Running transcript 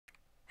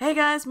Hey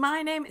guys,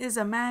 my name is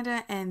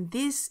Amanda and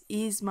this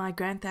is my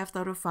Grand Theft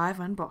Auto 5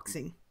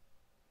 unboxing.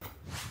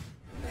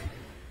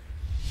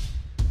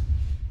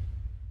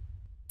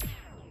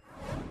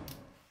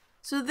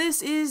 So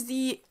this is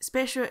the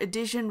special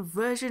edition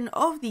version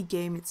of the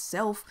game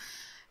itself,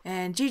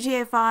 and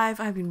GTA 5,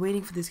 I've been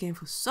waiting for this game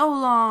for so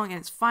long and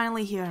it's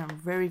finally here and I'm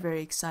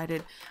very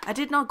excited. I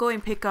did not go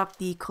and pick up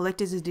the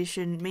collector's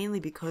edition mainly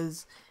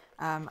because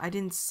I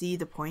didn't see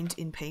the point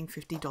in paying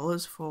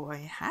 $50 for a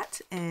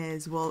hat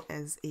as well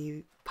as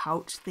a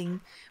pouch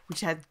thing which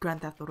had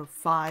Grand Theft Auto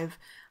 5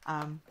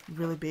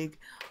 really big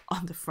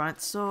on the front,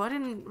 so I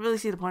didn't really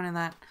see the point in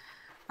that.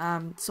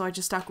 So I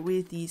just stuck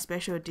with the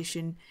special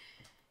edition.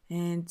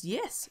 And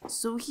yes,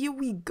 so here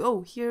we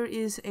go. Here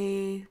is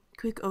a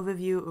quick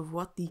overview of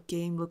what the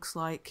game looks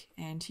like,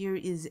 and here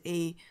is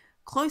a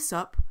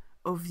close-up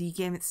of the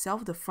game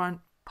itself, the front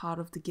part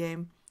of the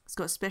game. It's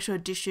got special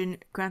edition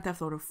Grand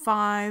Theft Auto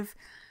 5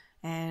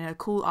 and a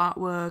cool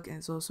artwork, and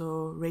it's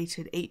also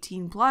rated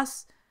 18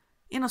 plus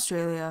in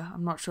Australia.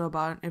 I'm not sure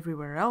about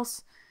everywhere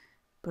else,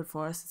 but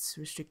for us it's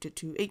restricted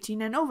to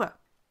 18 and over.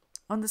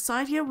 On the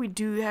side here we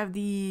do have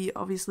the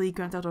obviously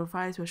Grand Theft Auto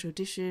 5 Special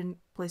Edition,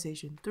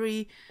 PlayStation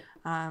 3,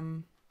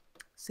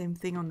 same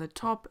thing on the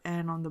top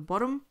and on the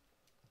bottom.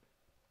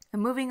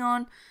 And moving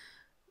on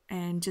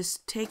and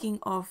just taking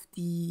off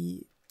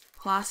the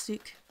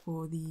plastic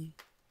or the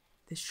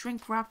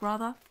shrink wrap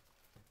rather.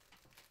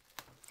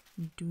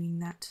 I'm doing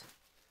that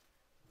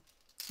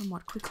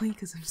somewhat quickly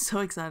because I'm so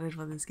excited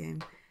for this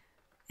game.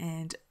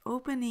 And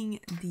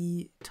opening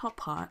the top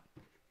part,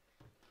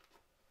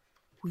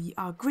 we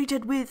are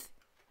greeted with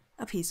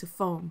a piece of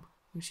foam,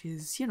 which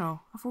is, you know,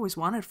 I've always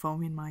wanted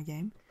foam in my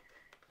game.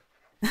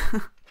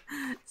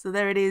 So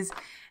there it is.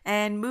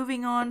 And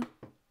moving on,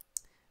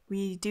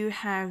 we do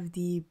have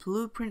the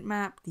blueprint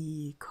map,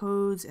 the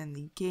codes, and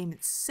the game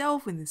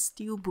itself in the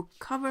steelbook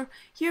cover.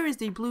 Here is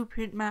the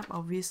blueprint map.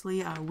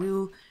 Obviously, I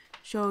will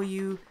show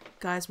you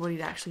guys what it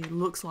actually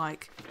looks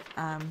like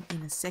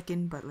in a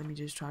second, but let me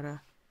just try to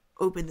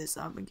open this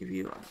up and give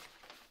you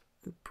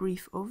a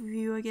brief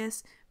overview, I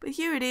guess. But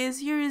here it is.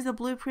 Here is the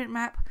blueprint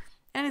map,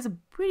 and it's a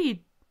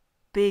pretty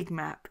big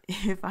map,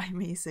 if I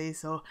may say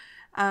so.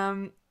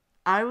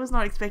 I was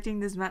not expecting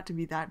this map to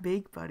be that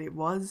big, but it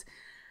was.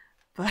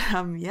 But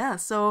yeah,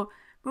 so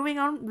moving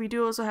on, we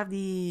do also have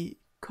the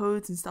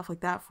codes and stuff like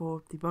that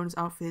for the bonus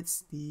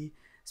outfits, the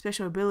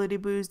special ability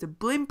boost, the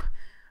blimp,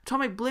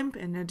 atomic blimp,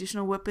 and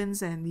additional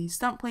weapons, and the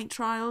stunt plane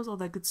trials, all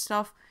that good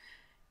stuff.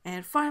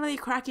 And finally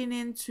cracking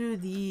into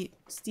the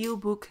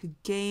steelbook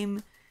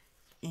game,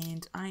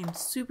 and I am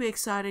super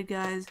excited,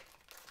 guys.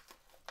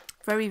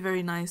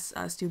 Very nice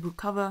steelbook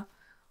cover.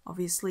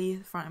 Obviously,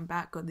 front and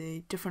back got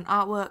the different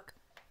artwork.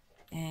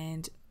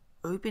 And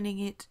opening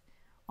it,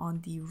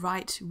 on the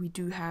right we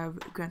do have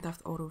Grand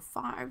Theft Auto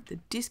 5, the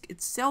disc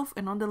itself,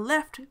 and on the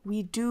left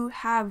we do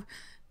have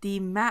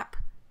the map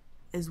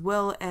as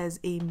well as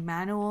a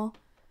manual.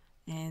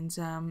 And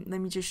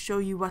let me just show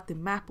you what the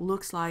map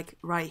looks like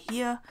right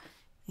here.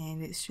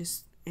 And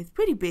it's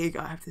pretty big,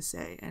 I have to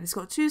say, and it's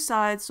got two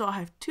sides, so I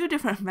have two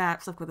different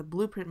maps. I've got the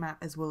blueprint map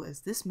as well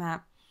as this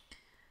map,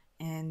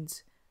 and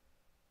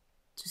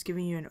just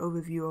giving you an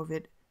overview of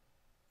it.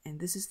 And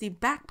this is the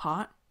back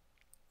part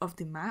of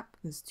the map.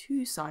 There's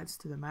two sides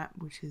to the map,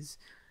 which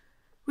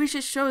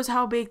just shows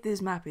how big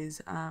this map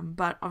is.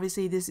 But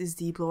obviously this is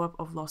the blow up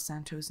of Los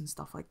Santos and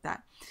stuff like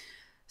that.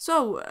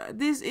 So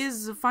this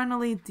is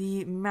finally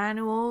the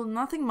manual.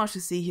 Nothing much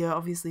to see here.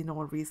 Obviously no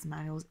one reads the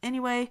manuals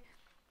anyway.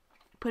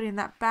 Putting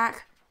that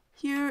back,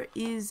 here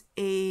is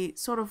a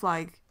sort of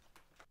like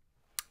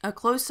a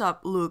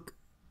close-up look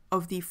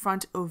of the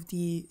front of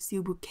the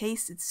steelbook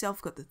case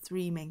itself. Got the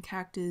three main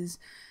characters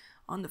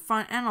on the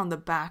front and on the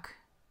back,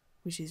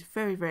 which is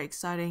very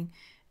exciting.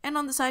 And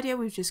on the side here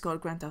we've just got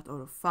Grand Theft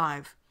Auto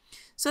 5.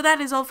 So that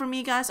is all from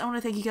me, guys. I want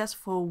to thank you guys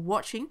for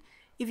watching.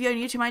 If you're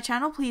new to my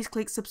channel, please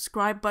click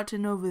subscribe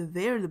button over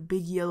there, the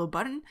big yellow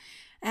button.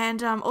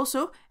 And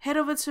also head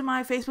over to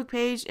my Facebook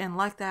page and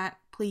like that,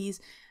 please.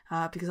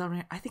 Because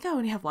I think I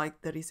only have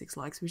like 36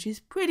 likes, which is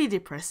pretty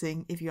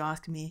depressing if you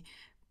ask me.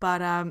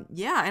 But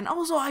yeah, and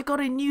also I got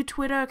a new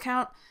Twitter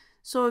account,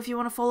 so if you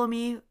want to follow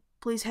me,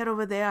 please head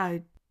over there.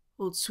 I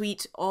will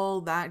tweet all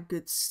that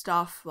good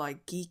stuff,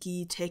 like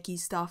geeky, techie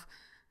stuff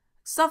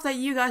that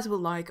you guys will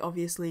like,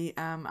 obviously.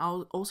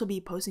 I'll also be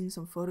posting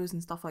some photos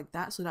and stuff like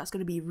that, so that's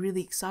going to be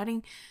really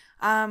exciting.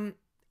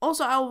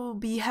 Also, I will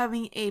be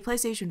having a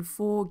PlayStation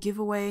 4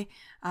 giveaway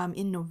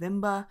in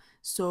November,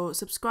 so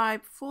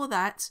subscribe for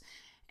that.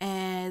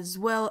 As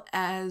well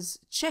as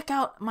check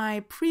out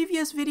my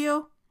previous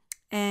video,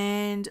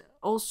 and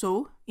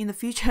also in the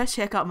future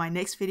check out my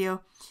next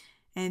video.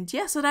 And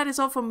yeah, so that is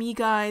all from me,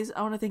 guys.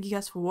 I want to thank you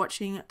guys for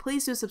watching.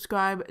 Please do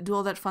subscribe, do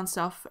all that fun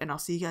stuff, and I'll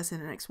see you guys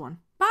in the next one.